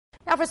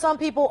Now, for some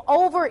people,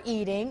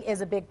 overeating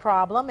is a big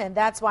problem, and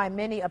that's why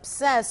many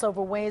obsess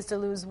over ways to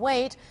lose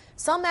weight.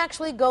 Some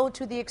actually go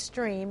to the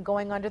extreme,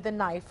 going under the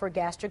knife for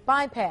gastric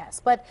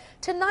bypass. But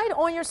tonight,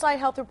 On Your Side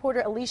health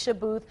reporter Alicia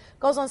Booth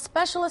goes on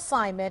special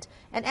assignment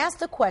and asks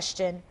the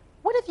question,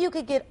 what if you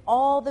could get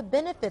all the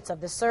benefits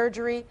of the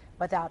surgery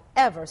without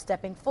ever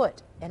stepping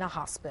foot in a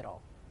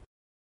hospital?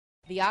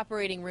 The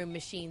operating room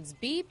machines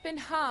beep and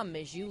hum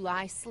as you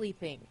lie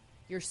sleeping.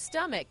 Your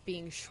stomach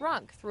being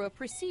shrunk through a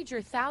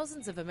procedure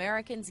thousands of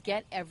Americans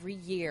get every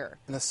year.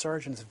 And the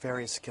surgeon's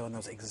very skilled,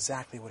 knows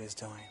exactly what he's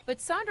doing.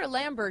 But Sandra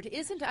Lambert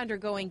isn't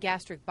undergoing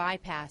gastric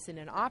bypass in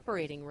an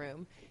operating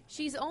room.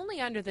 She's only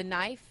under the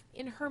knife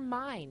in her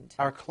mind.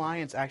 Our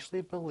clients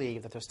actually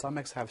believe that their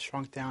stomachs have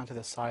shrunk down to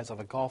the size of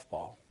a golf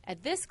ball.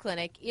 At this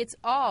clinic, it's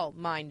all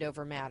mind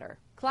over matter.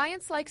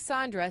 Clients like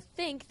Sandra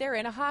think they're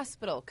in a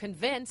hospital,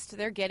 convinced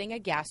they're getting a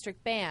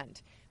gastric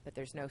band. But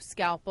there's no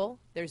scalpel,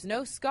 there's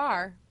no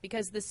scar,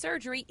 because the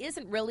surgery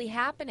isn't really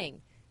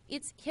happening.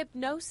 It's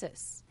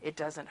hypnosis. It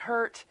doesn't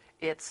hurt.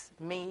 It's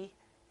me.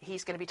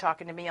 He's going to be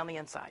talking to me on the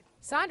inside.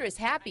 Sandra's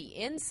happy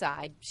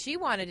inside. She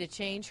wanted to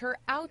change her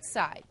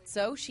outside,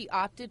 so she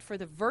opted for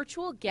the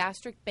virtual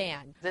gastric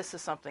band. This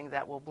is something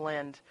that will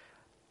blend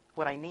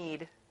what I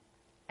need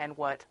and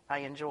what I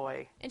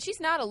enjoy. And she's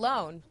not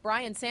alone.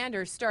 Brian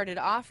Sanders started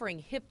offering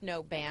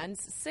hypno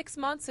bands 6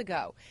 months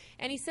ago,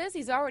 and he says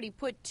he's already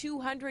put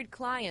 200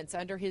 clients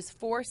under his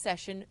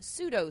 4-session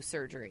pseudo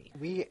surgery.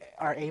 We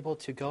are able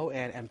to go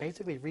in and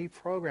basically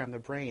reprogram the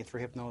brain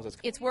through hypnosis.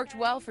 It's worked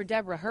well for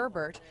Deborah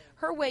Herbert.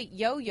 Her weight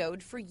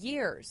yo-yoed for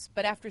years,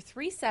 but after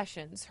 3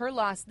 sessions, her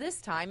loss this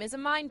time is a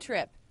mind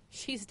trip.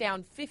 She's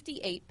down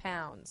 58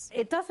 pounds.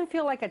 It doesn't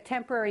feel like a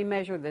temporary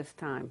measure this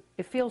time.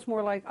 It feels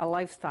more like a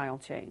lifestyle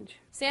change.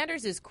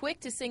 Sanders is quick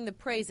to sing the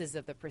praises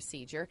of the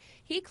procedure.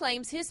 He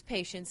claims his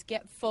patients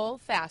get full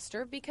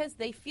faster because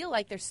they feel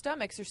like their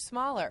stomachs are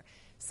smaller.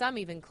 Some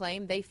even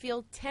claim they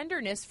feel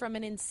tenderness from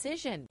an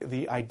incision.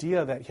 The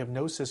idea that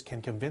hypnosis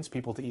can convince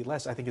people to eat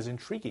less, I think, is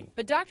intriguing.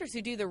 But doctors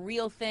who do the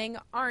real thing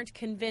aren't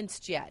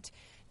convinced yet.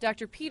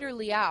 Dr. Peter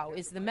Liao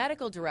is the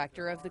medical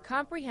director of the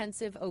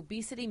Comprehensive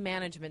Obesity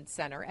Management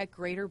Center at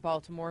Greater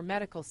Baltimore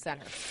Medical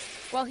Center.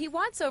 While he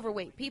wants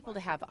overweight people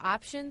to have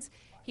options,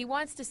 he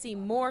wants to see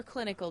more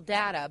clinical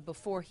data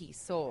before he's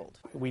sold.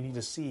 We need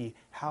to see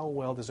how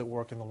well does it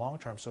work in the long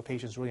term so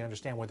patients really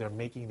understand when they're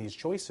making these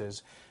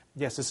choices.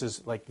 Yes, this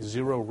is like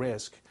zero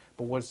risk,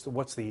 but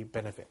what's the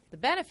benefit? The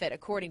benefit,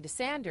 according to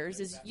Sanders,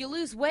 is you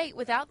lose weight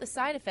without the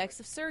side effects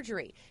of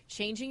surgery,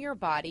 changing your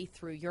body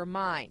through your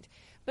mind.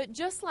 But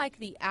just like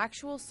the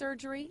actual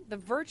surgery, the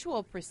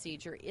virtual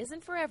procedure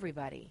isn't for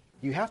everybody.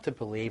 You have to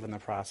believe in the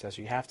process.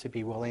 You have to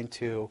be willing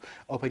to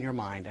open your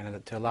mind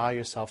and to allow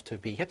yourself to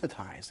be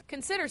hypnotized.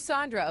 Consider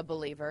Sandra a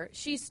believer.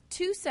 She's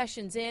 2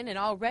 sessions in and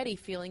already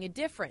feeling a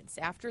difference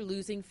after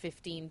losing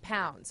 15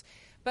 pounds.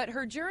 But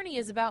her journey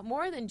is about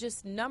more than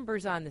just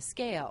numbers on the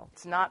scale.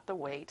 It's not the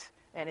weight,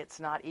 and it's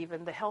not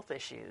even the health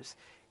issues.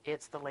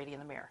 It's the lady in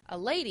the mirror. A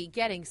lady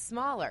getting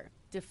smaller,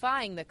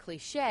 defying the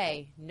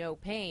cliche, no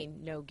pain,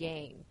 no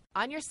gain.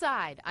 On Your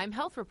Side, I'm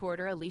health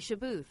reporter Alicia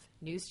Booth,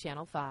 News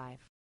Channel 5.